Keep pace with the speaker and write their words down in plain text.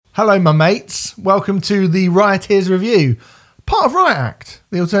Hello, my mates. Welcome to the Rioters Review, part of Riot Act,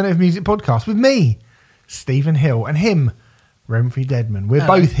 the alternative music podcast with me, Stephen Hill, and him, Renfrey Deadman. We're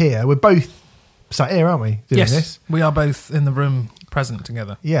both here. We're both sat here, aren't we, doing this? We are both in the room present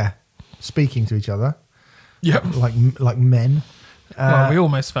together. Yeah, speaking to each other. Yep. Like men. Well, we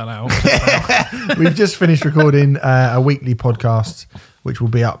almost fell out. We've just finished recording a weekly podcast, which will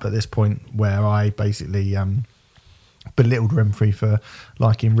be up at this point, where I basically belittled Renfrey for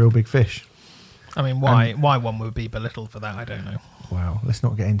liking Real Big Fish. I mean, why one would be belittled for that, I don't know. Well, let's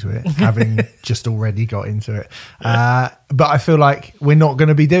not get into it, having just already got into it. But I feel like we're not going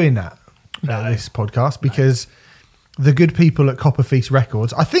to be doing that this podcast, because the good people at Copper Feast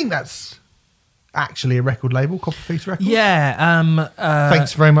Records, I think that's actually a record label, Copper Feast Records. Yeah.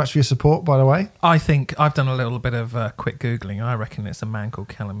 Thanks very much for your support, by the way. I think I've done a little bit of quick Googling. I reckon it's a man called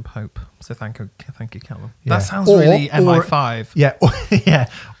Callum Pope. So thank you, Callum. Yeah. That sounds really MI5. Yeah, yeah.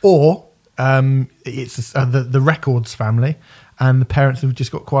 Or it's the Records family, and the parents have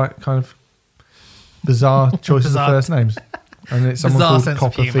just got quite kind of bizarre choices of first names. And it's someone called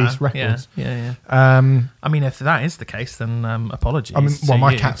Copper Feast Records. Yeah. I mean, if that is the case, then apologies. I mean,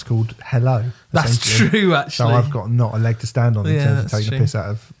 my cat's called Hello. That's true, actually. So I've got not a leg to stand on in terms of taking the piss out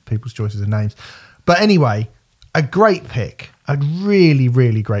of people's choices of names. But anyway, a great pick. A really,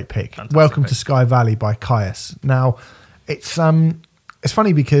 really great pick. Fantastic Welcome pick. to Sky Valley by Kyuss. Now, it's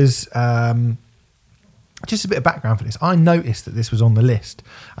funny because just a bit of background for this. I noticed that this was on the list,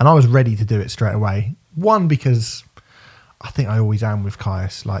 and I was ready to do it straight away. One, because I think I always am with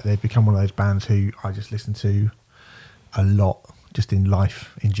Kyuss. Like, they've become one of those bands who I just listen to a lot, just in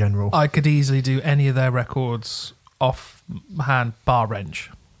life in general. I could easily do any of their records off hand, bar Wrench.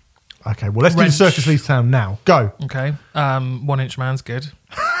 Okay, well, let's do Circus Leaves Town now. Go. Okay. 1 Inch Man's good.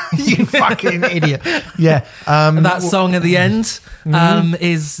 You fucking idiot. Yeah. And that song at the end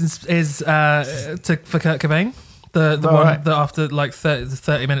is for Kurt Cobain. The one right. that after like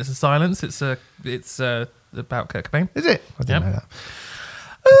 30 minutes of silence, it's about Kurt Cobain. Is it? I didn't know that.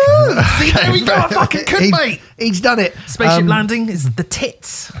 See, there we go. I fucking could, mate. He's done it. Spaceship Landing is the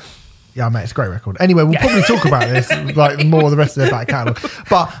tits. Yeah, mate, it's a great record. Anyway, we'll probably talk about this, like more of the rest of their back catalogue.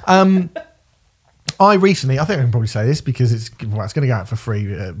 But I think I can probably say this because it's going to go out for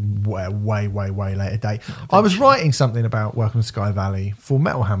free at way later date. I was writing something about Welcome to Sky Valley for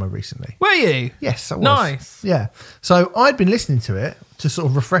Metal Hammer recently. Were you? Yes, I was. Nice. Yeah. So I'd been listening to it to sort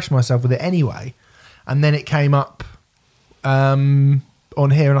of refresh myself with it anyway. And then it came up on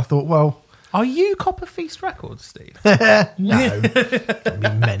here, and I thought, well, are you Copper Feast Records, Steve? no, that'd be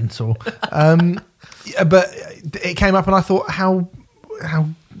mental. But it came up, and I thought,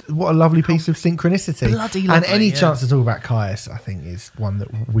 what a lovely piece of synchronicity. Bloody lovely, and any chance to talk about Kyuss, I think, is one that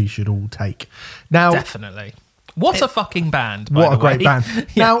we should all take. Now, definitely. What a fucking band! What a great band!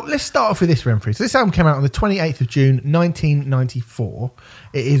 Now, let's start off with this, Renfrey. So this album came out on the 28th of June, 1994.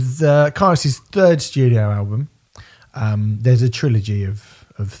 It is Kyuss's third studio album. There's a trilogy of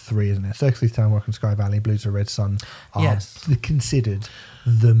three, isn't it? Circus Leaves Town, Welcome to Sky Valley, Blues of a Red Sun are considered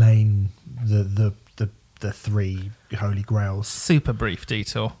the main, the three holy grails. Super brief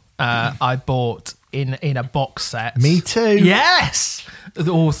detour. I bought in a box set. Me too. Yes,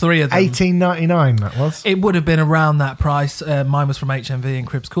 all three of them. $18.99. That was. It would have been around that price. Mine was from HMV in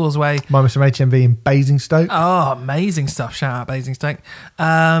Cribbs Causeway. Mine was from HMV in Basingstoke. Oh, amazing stuff! Shout out Basingstoke.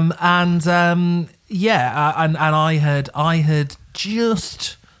 And I had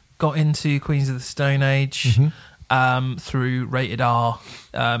just got into Queens of the Stone Age. Through Rated R.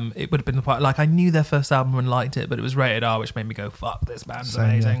 It would have been like, I knew their first album and liked it, but it was Rated R, which made me go, fuck, this band's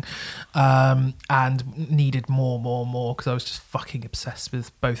amazing. And needed more, because I was just fucking obsessed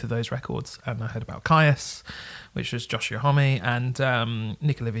with both of those records. And I heard about Kyuss, which was Joshua Homme, and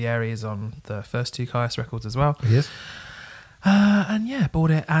Nick Olivieri is on the first two Kyuss records as well. Yes.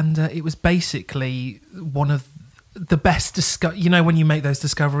 Bought it, and it was basically one of the best when you make those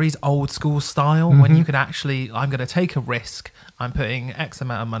discoveries old school style, when you could actually, I'm going to take a risk, I'm putting X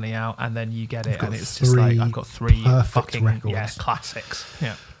amount of money out, and then you get it, and it's just like, I've got three fucking records. Classics.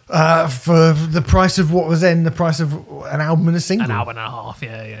 For the price of what was then the price of an album and a single. An album and a half,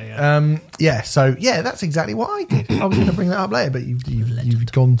 yeah. So that's exactly what I did. I was going to bring that up later, but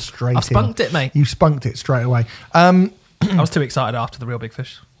you've gone straight I've spunked it, mate. You spunked it straight away. I was too excited after the Real Big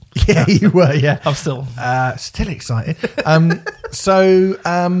Fish. Yeah, you were, yeah. I'm still excited. Welcome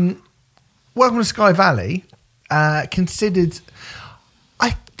to Sky Valley,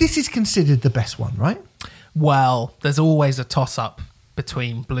 this is considered the best one, right? Well, there's always a toss-up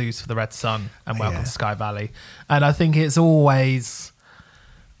between Blues for the Red Sun and Welcome to Sky Valley. And I think it's always,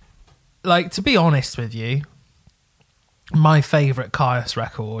 like, to be honest with you, my favourite Kyuss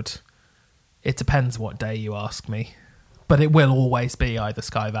record, it depends what day you ask me. But it will always be either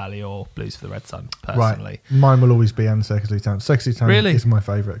Sky Valley or Blues for the Red Sun, personally. Right. Mine will always be And the Circus Leaves Town. Circus Leaves Town Really? is my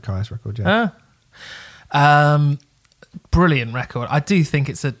favourite Kyuss record, yeah. Brilliant record. I do think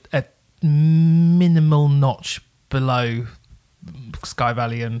it's a minimal notch below Sky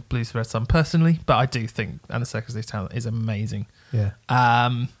Valley and Blues for the Red Sun, personally. But I do think And the Circus Leaves Town is amazing. Yeah.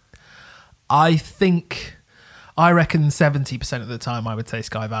 I reckon 70% of the time I would say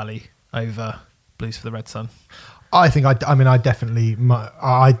Sky Valley over Blues for the Red Sun. I think I definitely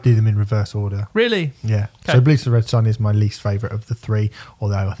I do them in reverse order. Really? Yeah. Okay. So Blues for the Red Sun is my least favourite of the three,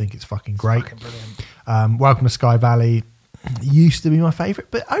 although I think it's fucking great. Fucking brilliant. Welcome to Sky Valley used to be my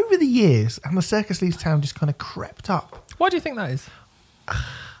favourite, but over the years, And the Circus Leaves Town just kind of crept up. Why do you think that is?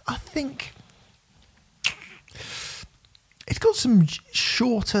 I think it's got some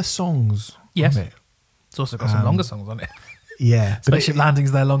shorter songs Yes. on it. It's also got some longer songs on it. Yeah. Spaceship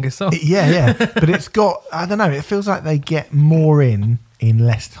Landing's their longest song. Yeah. But it's got, I don't know, it feels like they get more in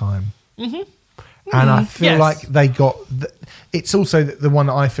less time. Mm-hmm. And I feel like they got, it's also the one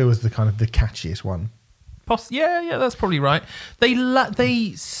that I feel is the kind of the catchiest one. Yeah, that's probably right.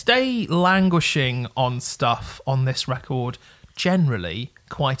 They stay languishing on stuff on this record generally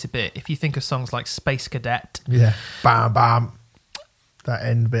quite a bit. If you think of songs like Space Cadet. Yeah. Bam, bam. That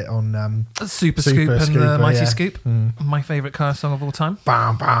end bit on Super Scoop and Scooper, the Mighty yeah. Scoop. My favourite Kyuss song of all time.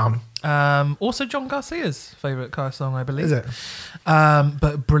 Bam, bam. Also John Garcia's favourite Kyuss song, I believe. Is it?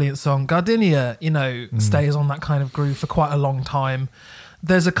 But brilliant song. Gardenia, stays on that kind of groove for quite a long time.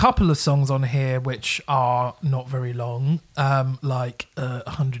 There's a couple of songs on here which are not very long, like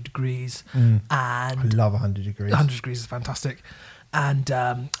 100 Degrees. And I love 100 Degrees. 100 Degrees is fantastic. And,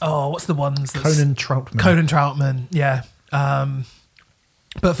 what's the ones? Conan Troutman. Conan Troutman, yeah.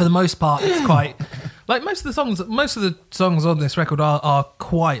 But for the most part, it's quite... like most of the songs on this record are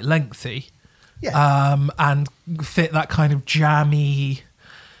quite lengthy. Yeah. And fit that kind of jammy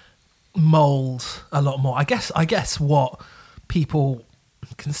mould a lot more. I guess what people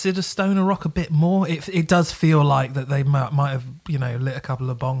consider stoner rock a bit more. It does feel like that they might have lit a couple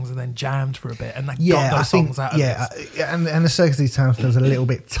of bongs and then jammed for a bit and they got those songs out of this. And the Circus Leaves Town feels a little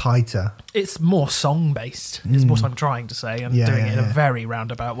bit tighter. It's more song based is what I'm trying to say, and doing it in a very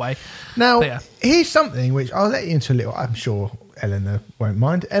roundabout way. Now here's something which I'll let you into a little. I'm sure Eleanor won't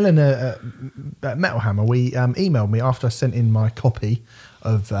mind. Eleanor at Metal Hammer, we emailed me after I sent in my copy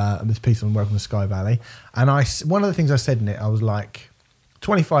of this piece on Welcome to Sky Valley, and one of the things I said in it, I was like,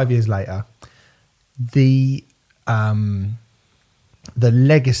 25 years later, the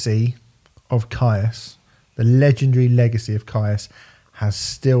legacy of Kyuss, the legendary legacy of Kyuss, has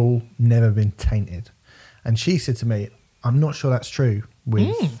still never been tainted. And she said to me, I'm not sure that's true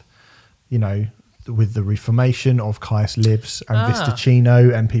with, with the reformation of Kyuss Lives and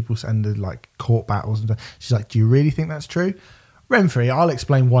Vistacino and people and the like court battles and stuff. She's like, do you really think that's true? Renfrey, I'll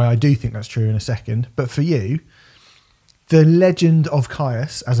explain why I do think that's true in a second. But for you, the legend of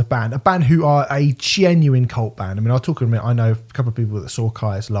Kyuss as a band who are a genuine cult band. I mean, I'll talk in a minute. I know a couple of people that saw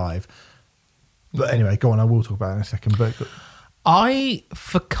Kyuss live. But anyway, go on. I will talk about it in a second. But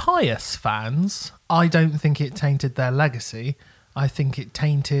for Kyuss fans, I don't think it tainted their legacy. I think it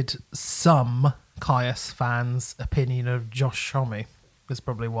tainted some Kyuss fans' opinion of Josh Homme. That's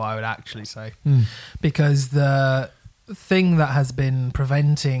probably what I would actually say. Because the thing that has been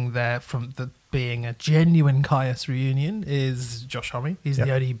preventing from being a genuine Kyuss reunion is Josh Homme. He's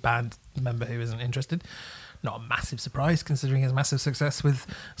the only band member who isn't interested. Not a massive surprise considering his massive success with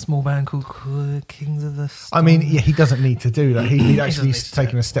a small band called Kings of the Storm. I mean, he doesn't need to do that. He'd actually be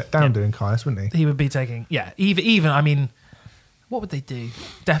taking a step down doing Kyuss, wouldn't he? He would be taking, even, I mean, what would they do?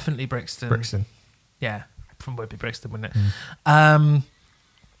 Definitely Brixton. Yeah, from would be Brixton, wouldn't it?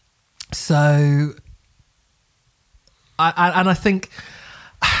 So, I think...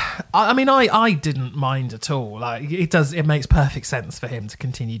 I didn't mind at all. Like it makes perfect sense for him to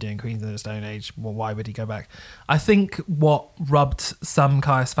continue doing Queens of the Stone Age. Well, why would he go back? I think what rubbed some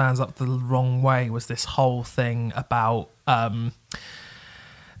Kyuss fans up the wrong way was this whole thing about the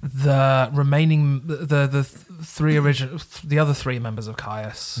remaining the other three members of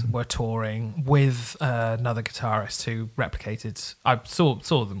Kyuss were touring with another guitarist who replicated. I saw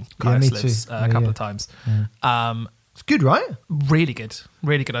them Kyuss Lives a couple of times. It's good, right? Really good.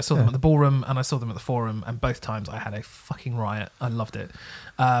 I saw them at the Ballroom and I saw them at the Forum, and both times I had a fucking riot. I loved it.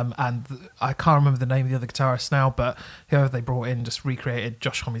 And I can't remember the name of the other guitarist now, but whoever they brought in just recreated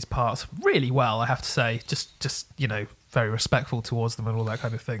Josh Homme's parts really well, I have to say. Just very respectful towards them and all that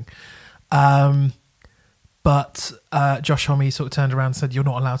kind of thing. But Josh Homme sort of turned around and said, you're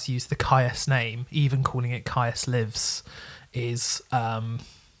not allowed to use the Kyuss name. Even calling it Kyuss Lives is,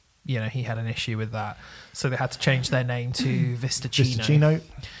 he had an issue with that. So they had to change their name to Vistacino. Vistacino.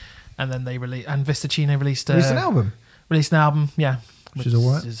 And then Vistacino released an album. Yeah. Which is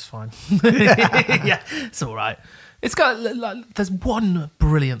all right. Which is fine. Yeah, it's all right. It's got, there's one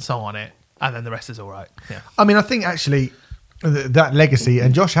brilliant song on it, and then the rest is all right. Yeah. I mean, I think actually that legacy,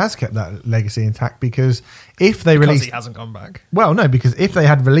 and Josh has kept that legacy intact, because if they released... he hasn't gone back. Well, no, because if they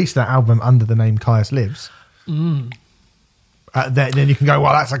had released that album under the name Kyuss Lives, then you can go,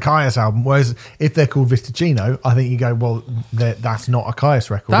 well, that's a Kyuss album. Whereas if they're called Vistacino, I think you go, well, that's not a Kyuss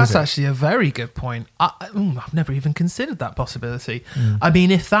record. That's actually a very good point. I've never even considered that possibility. I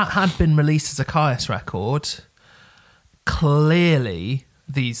mean, if that had been released as a Kyuss record, clearly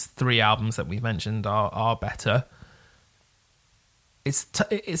these three albums that we've mentioned are better.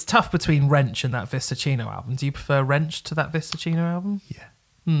 It's tough between Wrench and that Vistacino album. Do you prefer Wrench to that Vistacino album?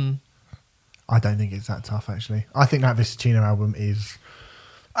 Yeah. I don't think it's that tough, actually. I think that Vistacino album is...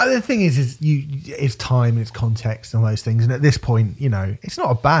 the thing is it's time, it's context and all those things. And at this point, it's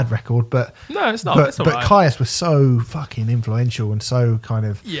not a bad record, but... No, it's not. But Kyuss was so fucking influential and so kind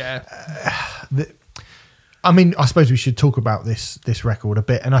of... Yeah. I suppose we should talk about this record a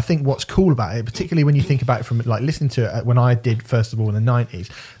bit. And I think what's cool about it, particularly when you think about it from like listening to it when I did first of all in the 90s,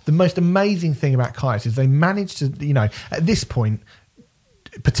 the most amazing thing about Kyuss is they managed to, at this point,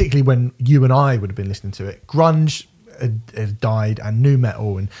 particularly when you and I would have been listening to it, grunge had died and nu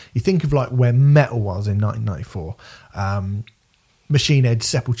metal, and you think of like where metal was in 1994, Machine Head,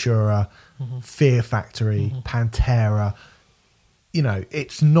 Sepultura, Fear Factory, Pantera.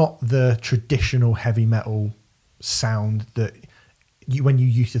 It's not the traditional heavy metal sound that when you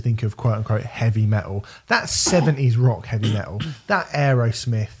used to think of quote unquote heavy metal. That 70s rock heavy metal, that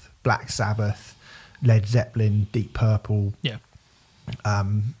Aerosmith, Black Sabbath, Led Zeppelin, Deep Purple,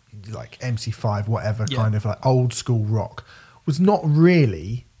 like MC5, whatever, kind of like old school rock was not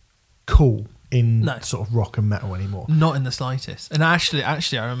really cool in sort of rock and metal anymore. Not in the slightest. And actually,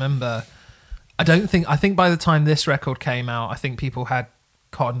 I remember. I think by the time this record came out, I think people had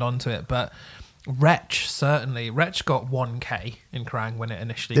cottoned onto it, but Wretch got 1K in Kerrang when it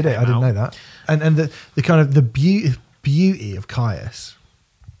initially came out. Did it? I didn't know that. And the kind of the beauty of Kyuss,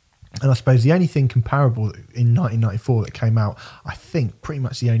 and I suppose the only thing comparable in 1994 that came out, I think pretty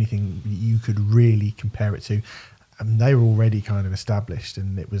much the only thing you could really compare it to, and they were already kind of established,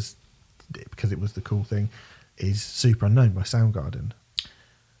 and it was because it was the cool thing, is Super Unknown by Soundgarden.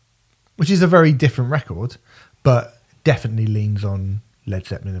 Which is a very different record, but definitely leans on Led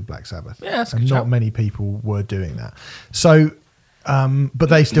Zeppelin and Black Sabbath. Yeah, that's and not many people were doing that. So, but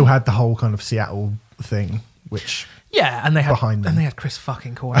they still had the whole kind of Seattle thing, which and they had behind them. And they had Chris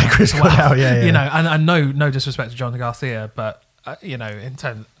fucking Cornell. Chris Cornell, yeah. And no disrespect to John Garcia, but in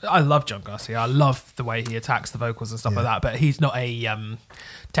terms, I love John Garcia. I love the way he attacks the vocals and stuff like that. But he's not a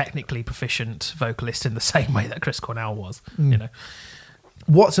technically proficient vocalist in the same way that Chris Cornell was.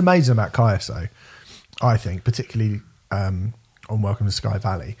 What's amazing about Kyuss, though, I think, particularly on Welcome to Sky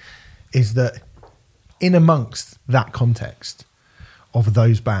Valley, is that in amongst that context of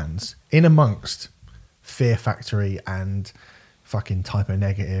those bands, in amongst Fear Factory and fucking Typo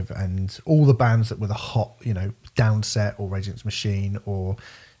Negative and all the bands that were the hot, Downset or Rage Against the Machine or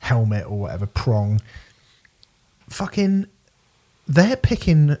Helmet or whatever, Prong, fucking, they're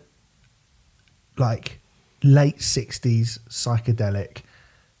picking like late 60s psychedelic,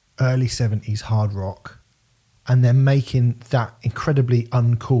 early 70s hard rock, and they're making that incredibly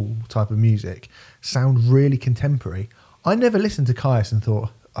uncool type of music sound really contemporary. I never listened to Kyuss and thought,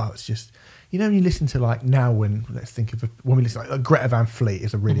 it's just, when you listen to like now, when we listen to like Greta Van Fleet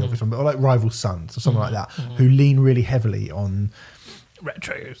is a really obvious one, but like Rival Sons or something like that, who lean really heavily on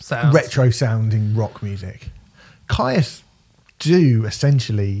retro sounding rock music. Kyuss do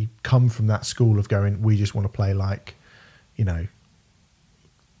essentially come from that school of going, we just want to play like,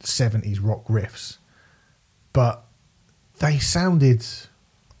 70s rock riffs, but they sounded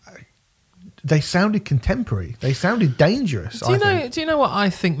contemporary. They sounded dangerous. Do you know what I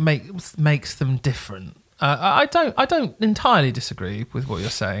think makes them different? I don't entirely disagree with what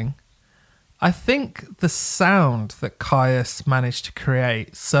you're saying. I think the sound that Kyuss managed to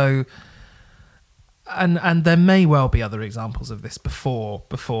create. So, and there may well be other examples of this before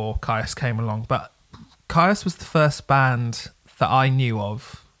Kyuss came along, but Kyuss was the first band that I knew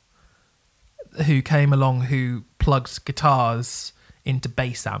of who came along who plugged guitars into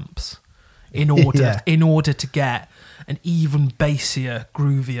bass amps in order to get an even bassier,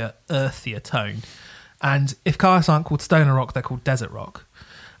 groovier, earthier tone. And if Kyuss aren't called stoner rock, they're called desert rock.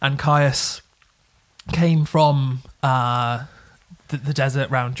 And Kyuss came from the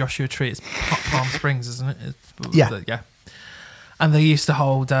desert around Joshua Tree. It's Palm Springs, isn't it? Yeah. And they used to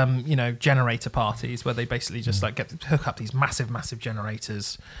hold, generator parties where they basically just hook up these massive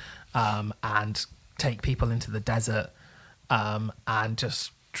generators and take people into the desert and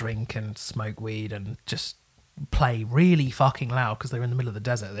just drink and smoke weed and just play really fucking loud because they were in the middle of the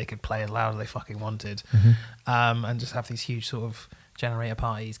desert. They could play as loud as they fucking wanted, and just have these huge sort of generator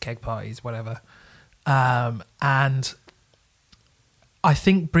parties, keg parties, whatever. And I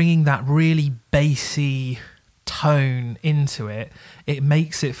think bringing that really bassy tone into it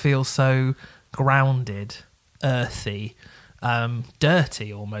makes it feel so grounded, earthy,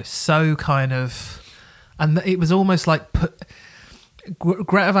 dirty almost, so kind of, and it was almost like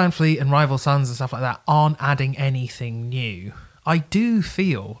Greta Van Fleet and Rival Sons and stuff like that aren't adding anything new. I do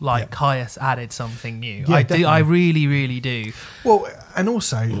feel like Kyuss added something new. I do. I really, really do. Well, and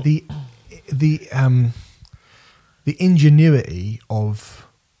also the ingenuity of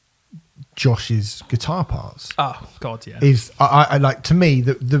Josh's guitar parts. Oh God, yeah. Is I like, to me,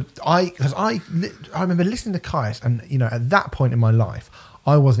 I remember listening to Kyuss, and at that point in my life,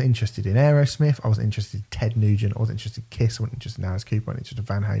 I wasn't interested in Aerosmith, I wasn't interested in Ted Nugent, I wasn't interested in Kiss, I wasn't interested in Alice Cooper, I wasn't interested in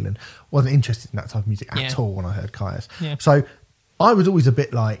Van Halen, wasn't interested in that type of music at all when I heard Kyuss. Yeah. So I was always a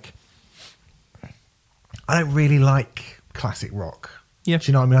bit like, I don't really like classic rock. Yeah. Do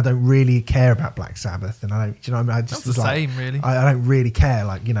you know what I mean? I don't really care about Black Sabbath, and I don't. Do you know what I mean? I just That's the same, really. I don't really care.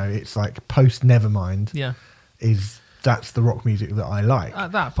 Like, it's like post Nevermind. Yeah. That's the rock music that I like.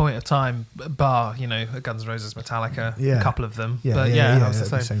 At that point of time, bar, Guns N' Roses, Metallica, a couple of them. Yeah, but that was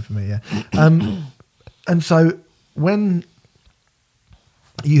the same for me. Yeah. And so when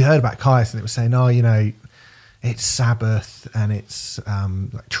you heard about Kyuss and it was saying, it's Sabbath and it's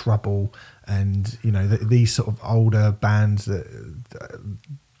like Trouble, and these sort of older bands that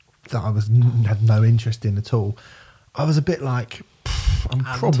I had no interest in at all, I was a bit like, I'm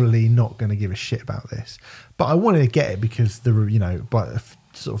probably not going to give a shit about this, but I wanted to get it because by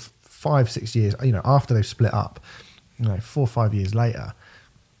sort of 5-6 years, after they've split up, 4 or 5 years later,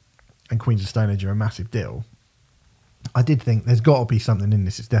 and Queens of Stone Age are a massive deal, I did think there's got to be something in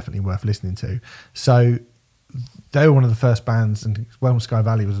this. It's definitely worth listening to. So they were one of the first bands, and Welcome to Sky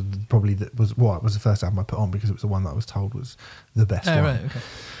Valley was probably was the first album I put on because it was the one that I was told was the best one. Right, okay.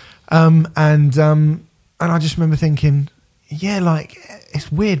 And I just remember thinking, like,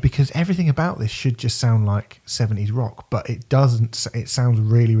 it's weird because everything about this should just sound like 70s rock, but it doesn't. It sounds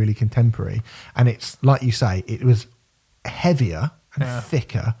really, really contemporary, and it's like you say, it was heavier and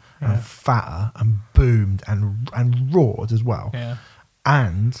thicker and fatter and boomed and roared as well. Yeah.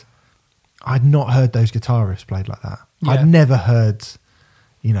 And I'd not heard those guitarists played like that. Yeah. I'd never heard,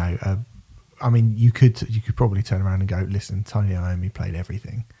 you could probably turn around and go, listen, Tony Iommi played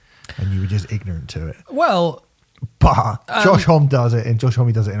everything, and you were just ignorant to it. Well, but Josh Homme does it, and Josh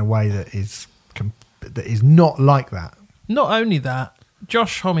Homme does it in a way that is not like that. Not only that,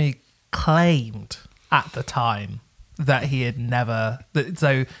 Josh Homme claimed at the time that he had never.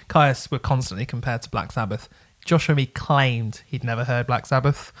 So Kyuss were constantly compared to Black Sabbath. Josh Homme claimed he'd never heard Black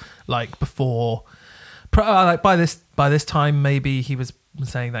Sabbath, like before. Like by this time, maybe he was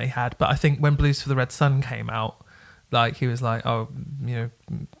saying that he had. But I think when Blues for the Red Sun came out, like he was like,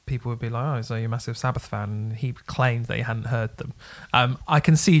 people would be like, oh, so you're a massive Sabbath fan. And he claimed that he hadn't heard them. I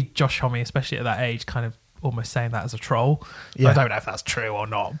can see Josh Homme, especially at that age, kind of almost saying that as a troll. Yeah. I don't know if that's true or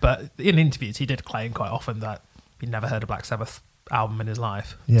not, but in interviews he did claim quite often that he'd never heard a Black Sabbath album in his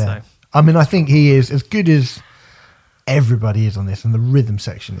life. Yeah. So. I think he is as good as everybody is on this, and the rhythm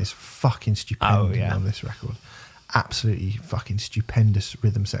section is fucking stupendous on this record. Absolutely fucking stupendous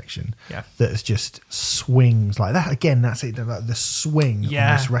rhythm section that is just swings like that. Again, that's it. Like the swing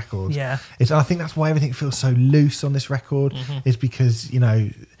on this record. Yeah, I think that's why everything feels so loose on this record. Mm-hmm. Is because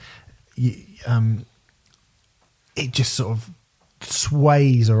it just sort of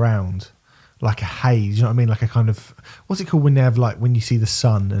sways around like a haze. You know what I mean? Like a kind of, what's it called when they have, like, when you see the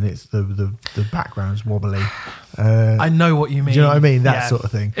sun and it's the background's wobbly. I know what you mean. Do you know what I mean? That sort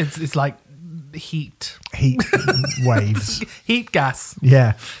of thing. It's like heat waves, heat gas.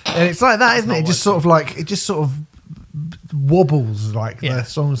 Yeah, and it's like that, isn't it? It just sort of wobbles, like the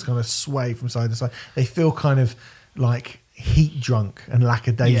songs kind of sway from side to side. They feel kind of like heat drunk and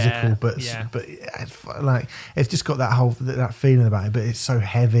lackadaisical, but it's like it's just got that feeling about it. But it's so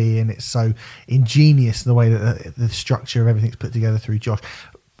heavy and it's so ingenious in the way that the structure of everything's put together through Josh.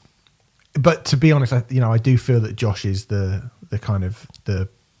 But to be honest, I do feel that Josh is the kind of the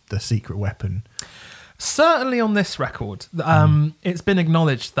secret weapon. Certainly on this record, it's been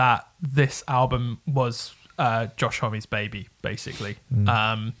acknowledged that this album was Josh Homme's baby, basically.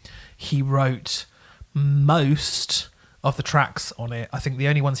 He wrote most of the tracks on it. I think the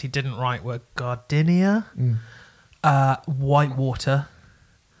only ones he didn't write were Gardenia, Whitewater,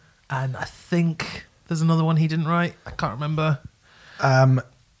 and I think there's another one he didn't write. I can't remember.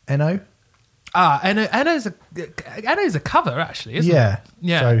 Eno? Eno's a cover, actually, isn't it?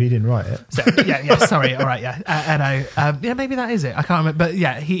 Yeah. So he didn't write it. So, sorry. All right, Eno. Maybe that is it. I can't remember. But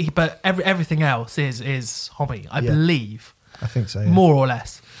yeah, everything else is Homme, I believe. I think so, yeah. More or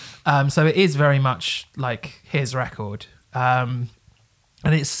less. So it is very much like his record. And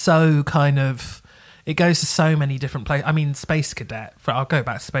it's so kind of... It goes to so many different places. I mean, Space Cadet. I'll go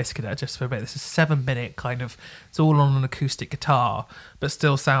back to Space Cadet just for a bit. This is 7-minute kind of... It's all on an acoustic guitar, but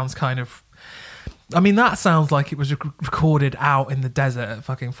still sounds kind of... I mean, that sounds like it was recorded out in the desert at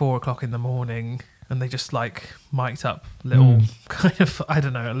fucking 4 o'clock in the morning, and they just like mic'd up little kind of, I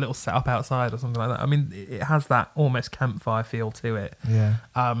don't know, a little setup outside or something like that. I mean, it has that almost campfire feel to it. Yeah.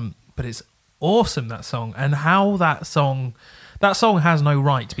 But it's awesome, that song, and how that song has no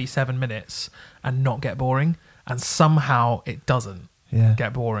right to be 7 minutes and not get boring, and somehow it doesn't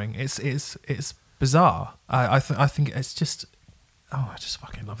get boring. It's bizarre. I think it's just... Oh, I just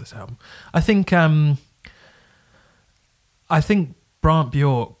fucking love this album. I think Brant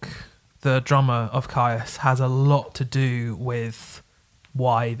Bjork, the drummer of Kyuss, has a lot to do with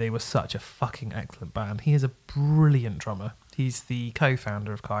why they were such a fucking excellent band. He is a brilliant drummer. He's the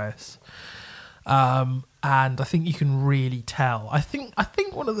co-founder of Kyuss. And I think you can really tell. I think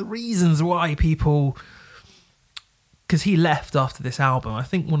one of the reasons why people... Because he left after this album. I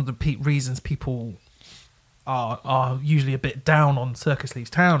think one of the reasons people... are usually a bit down on Circus Leaves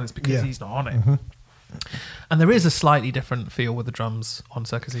Town is because he's not on it. Mm-hmm. And there is a slightly different feel with the drums on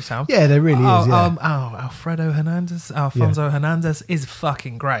Circus Leaves Town. Yeah, there really is. Yeah. Alfonso Hernandez is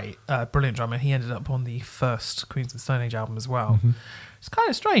fucking great. Brilliant drummer. He ended up on the first Queens of the Stone Age album as well. Mm-hmm. It's kind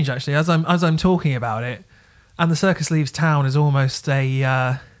of strange, actually, as I'm talking about it. And the Circus Leaves Town is almost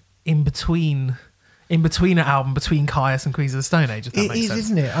a in between an album between Kyuss and Queens of the Stone Age. If that makes sense,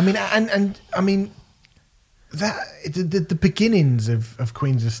 isn't it? I mean, and I mean. That the beginnings of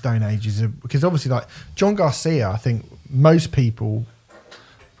Queens of the Stone Age is because obviously, like John Garcia, I think most people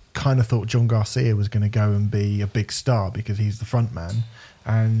kind of thought John Garcia was going to go and be a big star because he's the front man,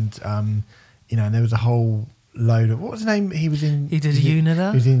 and and there was a whole load of what was the name he was in. He did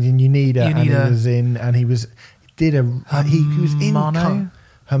Unida. He was in Unida, and he was in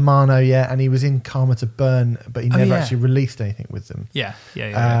Hermano, yeah, and he was in Karma to Burn, but he never actually released anything with them. Yeah.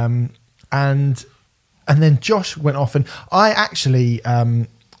 And then Josh went off, and I actually,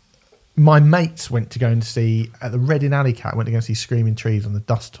 my mates went to go and see, at the Reading Alley Cat, went to go and see Screaming Trees on the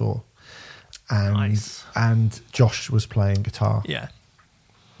Dust Tour. And Josh was playing guitar. Yeah.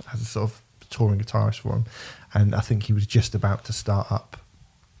 As a sort of touring guitarist for him. And I think he was just about to start up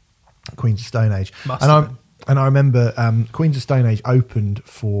Queens of Stone Age. And I remember Queens of Stone Age opened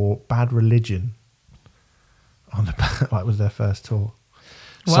for Bad Religion on the like was their first tour.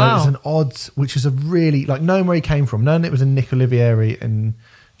 So wow. It was an odd, which is a really, like, knowing where he came from, knowing it was a Nick Olivieri and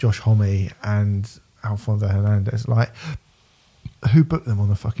Josh Homme and Alfonso Hernandez, like, who booked them on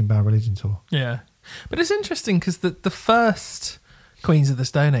the fucking Bad Religion tour? Yeah. But it's interesting because the first Queens of the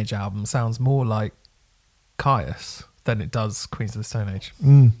Stone Age album sounds more like Kyuss than it does Queens of the Stone Age.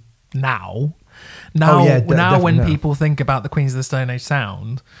 Mm. Now when people think about the Queens of the Stone Age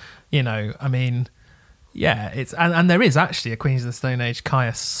sound, I mean... Yeah, it's and there is actually a Queens of the Stone Age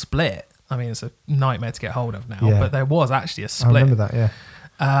Kyuss split. I mean, it's a nightmare to get hold of now, but there was actually a split. I remember that, yeah.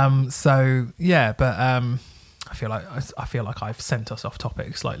 I feel like I've sent us off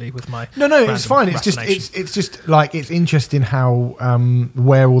topic slightly with my no, it's fine. It's just like it's interesting how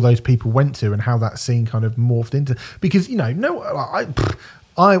where all those people went to and how that scene kind of morphed into, because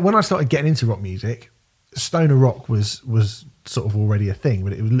I when I started getting into rock music, stoner rock was sort of already a thing,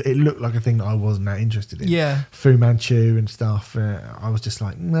 but it looked like a thing that I wasn't that interested in. Yeah, Fu Manchu and stuff. I was just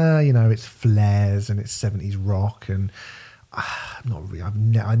like, nah, it's flares and it's 70s rock, and not really.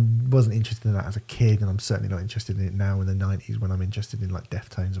 I wasn't interested in that as a kid, and I'm certainly not interested in it now in the 90s when I'm interested in like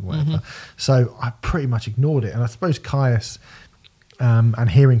Deftones and whatever. Mm-hmm. So I pretty much ignored it, and I suppose Kyuss. And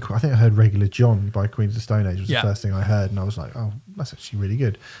hearing, I think I heard Regular John by Queens of Stone Age was the first thing I heard, and I was like, oh, that's actually really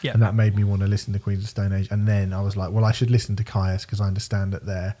good. Yeah. And that made me want to listen to Queens of Stone Age. And then I was like, well, I should listen to Kyuss because I understand that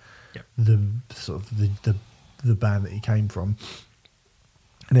they're the sort of the band that he came from.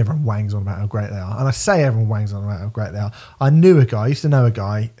 And everyone wangs on about how great they are. And I say everyone wangs on about how great they are. I used to know a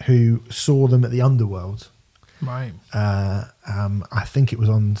guy who saw them at the Underworld. Right. I think it was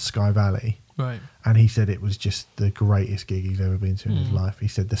on Sky Valley. Right. And he said it was just the greatest gig he's ever been to in his life. He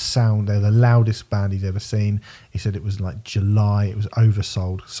said the sound, they're the loudest band he's ever seen. He said it was like July, it was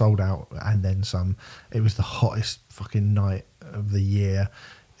oversold, sold out, and then some. It was the hottest fucking night of the year.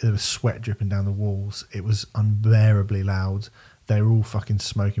 There was sweat dripping down the walls. It was unbearably loud. They were all fucking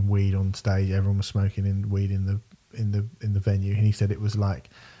smoking weed on stage. Everyone was smoking weed in the venue. And he said it was like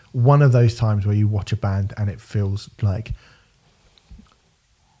one of those times where you watch a band and it feels like,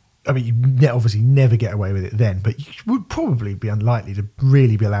 I mean, you obviously never get away with it then, but you would probably be unlikely to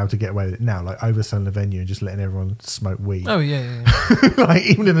really be allowed to get away with it now, like overselling the venue and just letting everyone smoke weed. Oh yeah. Like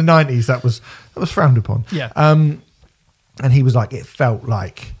even in the 90s, that was frowned upon. Yeah. And he was like, it felt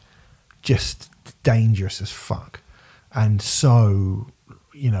like just dangerous as fuck, and so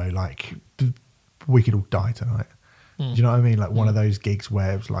like we could all die tonight. Do you know what I mean? Like one of those gigs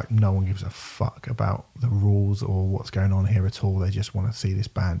where it was like no one gives a fuck about the rules or what's going on here at all. They just want to see this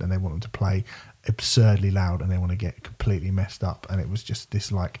band and they want them to play absurdly loud and they want to get completely messed up. And it was just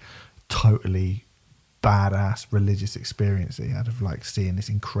this like totally badass religious experience that he had of like seeing this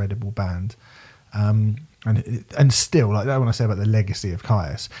incredible band. And still, like that, when I say about the legacy of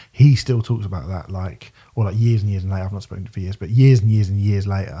Kyuss, he still talks about that like years and years and later. I've not spoken to him for years, but years and years and years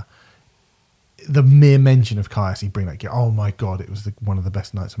later, the mere mention of Kyuss, he'd bring that, oh my God, it was one of the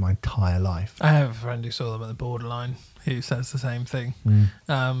best nights of my entire life. I have a friend who saw them at the Borderline who says the same thing,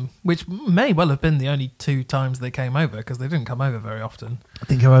 which may well have been the only 2 times they came over, because they didn't come over very often. I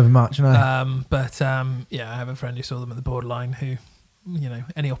didn't come over much, no. But I have a friend who saw them at the Borderline who,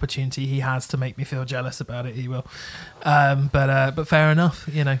 any opportunity he has to make me feel jealous about it, he will. But fair enough,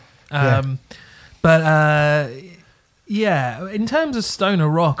 Yeah, in terms of stoner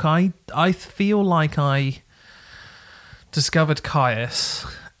rock, I feel like I discovered Kyuss,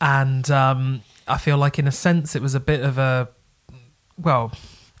 and I feel like in a sense it was a bit of I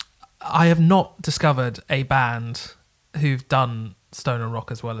have not discovered a band who've done stoner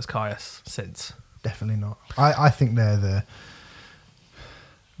rock as well as Kyuss since. Definitely not. I think they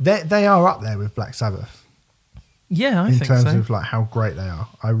are up there with Black Sabbath. Yeah, I think so. In terms of like how great they are.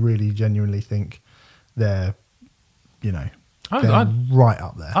 I really genuinely think they're right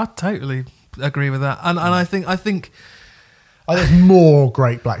up there. I totally agree with that, and I think there's more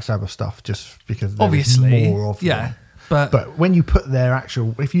great Black Sabbath stuff just because there's obviously more of them. But when you put their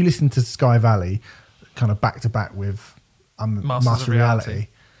actual, if you listen to Sky Valley, kind of back to back with Masters of Reality,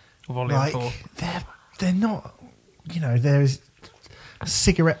 Volume 4, they're not. There's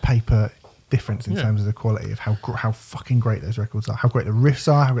cigarette paper difference in terms of the quality of how fucking great those records are, how great the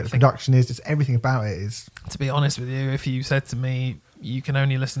riffs are, how great the production is. Just everything about it is. To be honest with you, if you said to me you can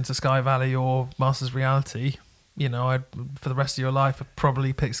only listen to Sky Valley or Masters Reality, I'd, for the rest of your life, I'd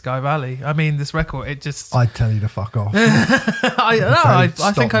probably pick Sky Valley. I mean, this record, it just... I'd tell you to fuck off. I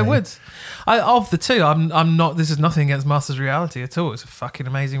think I would. Of the two, I'm not... This is nothing against Masters Reality at all. It's a fucking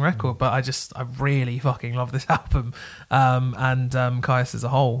amazing record, but I really fucking love this album, and Kyuss as a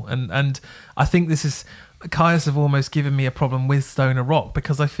whole. And I think this is... Kyuss have almost given me a problem with stoner rock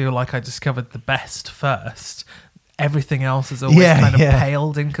because I feel like I discovered the best first. Everything else has always kind of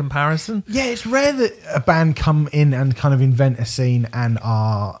paled in comparison. Yeah, it's rare that a band come in and kind of invent a scene and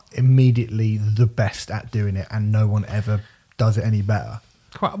are immediately the best at doing it, and no one ever does it any better.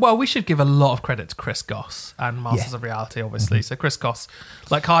 Well, we should give a lot of credit to Chris Goss and Masters of Reality, obviously. Mm-hmm. So Chris Goss,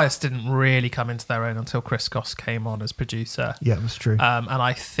 like Kyuss, didn't really come into their own until Chris Goss came on as producer. Yeah, that's true. And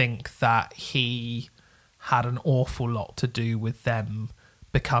I think that he had an awful lot to do with them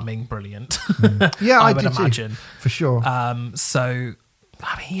becoming brilliant. Yeah, I would imagine too, for sure. So,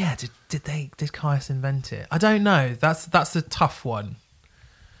 I mean, did Kyuss invent it? I don't know. That's a tough one.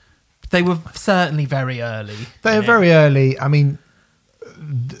 They were certainly very early. They were very early. I mean,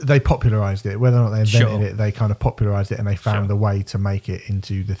 they popularised it. Whether or not they invented it, they kind of popularised it, and they found a way to make it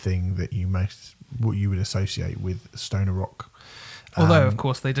into the thing that what you would associate with stoner rock. Although, of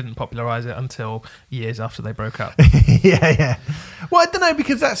course, they didn't popularise it until years after they broke up. Yeah. Well, I don't know,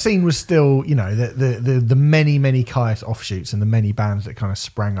 because that scene was still, the many, many Kyuss offshoots and the many bands that kind of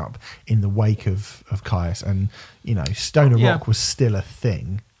sprang up in the wake of Kyuss, and, stoner rock was still a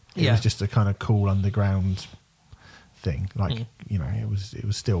thing. It was just a kind of cool underground thing. Like, it was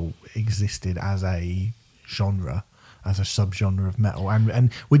still existed as a genre, as a subgenre of metal,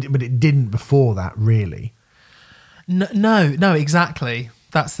 but it didn't before that, really. No, exactly.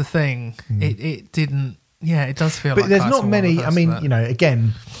 That's the thing. It didn't. Yeah, it does feel. But like there's not many. I mean,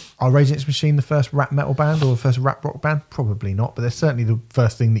 again, are Rage Against the Machine the first rap metal band or the first rap rock band? Probably not. But they're certainly the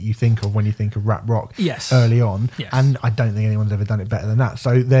first thing that you think of when you think of rap rock. Yes. Early on, yes. And I don't think anyone's ever done it better than that.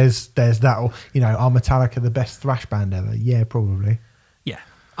 So there's that. Or, are Metallica the best thrash band ever? Yeah, probably. Yeah.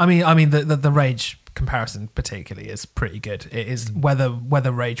 I mean, the Rage comparison particularly is pretty good. It is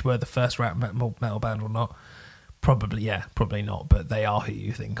whether Rage were the first rap metal band or not. Probably not. But they are who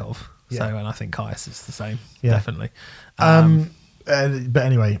you think of. Yeah. So, and I think Kyuss is the same. Yeah. Definitely. But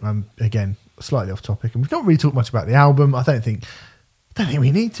anyway, again, slightly off topic, and we've not really talked much about the album. I don't think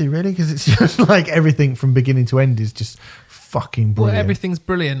we need to really, because it's just like everything from beginning to end is just fucking brilliant. Well, everything's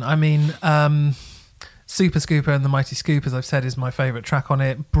brilliant. I mean, Super Scooper and the Mighty Scoop, as I've said, is my favourite track on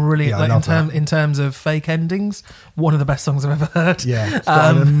it. Brilliant. Yeah, in terms of fake endings, one of the best songs I've ever heard. Yeah, it's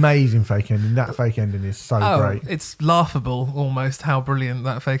got an amazing fake ending. That fake ending is so great. It's laughable almost how brilliant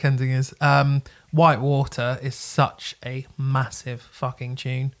that fake ending is. White Water is such a massive fucking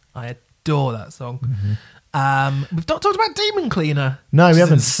tune. I adore that song. Mm-hmm. We've not talked about Demon Cleaner. No, we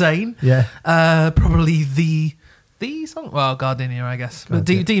haven't. Insane. Yeah. Probably the song. Well, Gardenia, I guess. But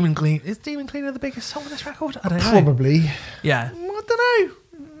Demon Cleaner, is Demon Cleaner the biggest song on this record? I don't know. Probably. Yeah. I don't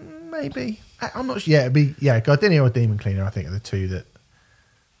know. Maybe. I'm not sure. Yeah, it'd be Gardenia or Demon Cleaner. I think are the two that.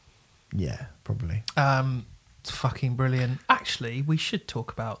 Yeah, probably. It's fucking brilliant. Actually, we should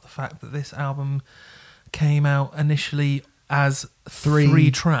talk about the fact that this album came out initially as three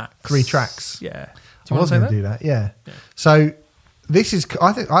tracks. 3 tracks. Yeah. I was going to do that. Yeah. So this is.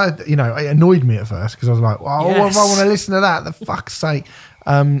 I think it annoyed me at first because I was like, "Oh, yes. I want to listen to that." The fuck's sake!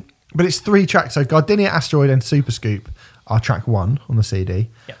 But it's 3 tracks. So Gardenia, Asteroid, and Super Scoop are track 1 on the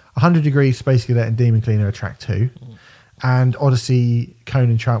CD. Yep. 100 Degrees, Space Cadet, and Demon Cleaner are track 2. And Odyssey, Cone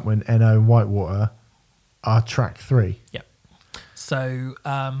Enchantment, NO, and Whitewater are track 3. Yep. So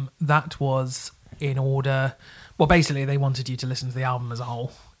that was in order. Well, basically, they wanted you to listen to the album as a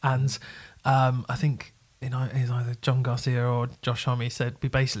whole, and I think either John Garcia or Josh Homme said we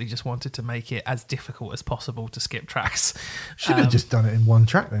basically just wanted to make it as difficult as possible to skip tracks. Should have just done it in 1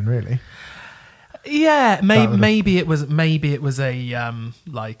 track then, really. Yeah, maybe it was a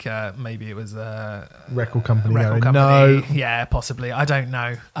record company. No, yeah, possibly. I don't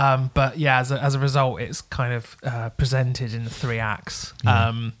know. But yeah, as a result, it's kind of presented in 3 acts.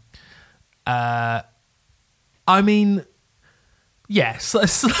 Yeah. I mean, yes,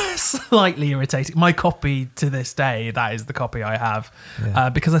 slightly irritating. My copy to this day, that is the copy I have,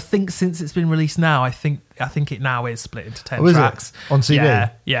 because I think since it's been released now, I think it now is split into 10 tracks on CD.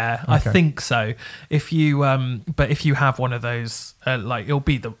 Yeah, okay. I think so. If you but if you have one of those, it'll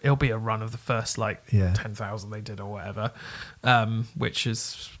be a run of the first 10,000 they did or whatever, which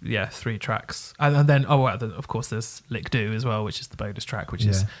is 3 tracks, and then of course there's Lick Do as well, which is the bonus track, which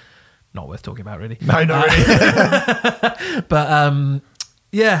is not worth talking about, really. No, not really. But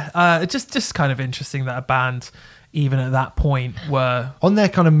just kind of interesting that a band, even at that point, were on their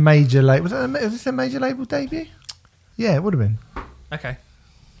kind of major label. Was this a major label debut? Yeah, it would have been. Okay.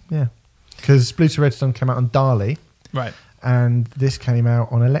 Yeah, because Blue to Red Sun came out on Dali, right, and this came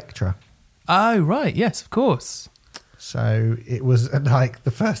out on Elektra. Oh, right. Yes, of course. So it was like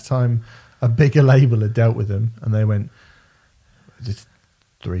the first time a bigger label had dealt with them, and they went just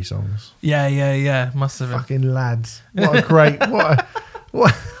 3 songs. Yeah. Must have been. Fucking lads. What a great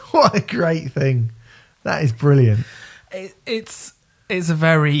what a great thing. That is brilliant. It's a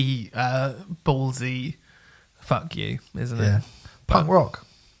very ballsy fuck you, isn't it? Punk rock.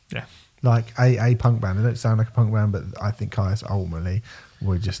 Yeah. Like a punk band. They don't sound like a punk band, but I think Kyuss ultimately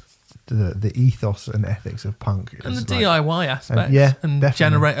were just the ethos and ethics of punk. And the DIY aspect. And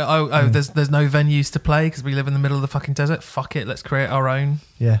generate. There's no venues to play because we live in the middle of the fucking desert. Fuck it, let's create our own.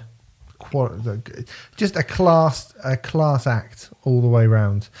 Yeah. Just a class act all the way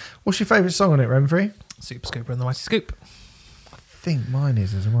round. What's your favourite song on it, Renfrey? Super Scooper and the Mighty Scoop. I think mine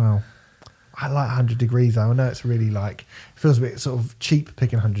is as well. I like 100 Degrees though. I know it's really it feels a bit sort of cheap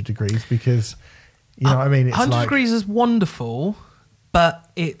picking 100 Degrees because, you know what I mean? It's 100 Degrees is wonderful,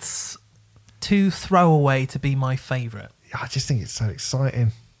 but it's too throwaway to be my favourite. I just think it's so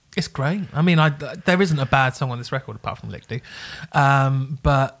exciting. It's great. I mean, there isn't a bad song on this record apart from Lick Do.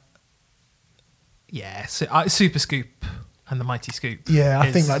 But yeah, Super Scoop and the Mighty Scoop. Yeah,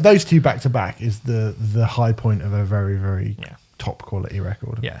 I think those 2 back to back is the high point of a very, very top quality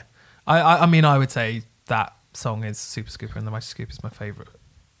record. Yeah. I mean, I would say that song is Super Scooper and the Mighty Scoop is my favourite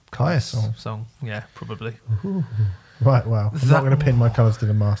Kyuss song. Yeah, probably. Ooh. Right, well, I'm not going to pin my colours to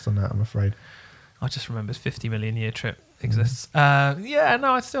the mast on that, I'm afraid. I just remember 50 Million Year Trip exists.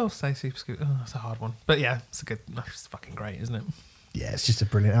 I'd still say Super Scoop. Oh, that's a hard one. But yeah, it's fucking great, isn't it? Yeah, it's just a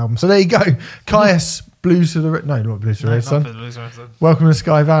brilliant album. So there you go. Kyuss, Blues to the Red... No, not Blues to the Red Sun. Blues to the Red Sun. Welcome to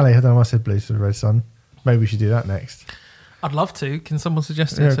Sky Valley. I don't know why I said Blues to the Red Sun. Maybe we should do that next. I'd love to. Can someone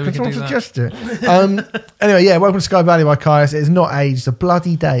suggest it so we can do that? Suggest it. Anyway, welcome to Sky Valley by Kyuss. It is not aged a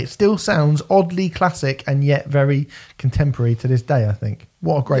bloody day. It still sounds oddly classic and yet very contemporary to this day, I think.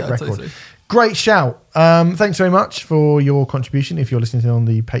 What a great record. So. Great shout. Thanks very much for your contribution. If you're listening to it on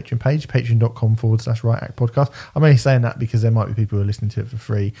the Patreon page, patreon.com/Right Act Podcast. I'm only saying that because there might be people who are listening to it for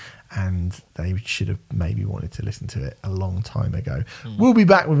free and they should have maybe wanted to listen to it a long time ago. We'll be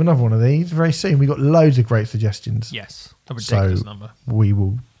back with another one of these very soon. We've got loads of great suggestions. Yes, a ridiculous number. We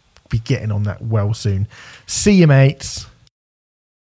will be getting on that well soon. See you, mates.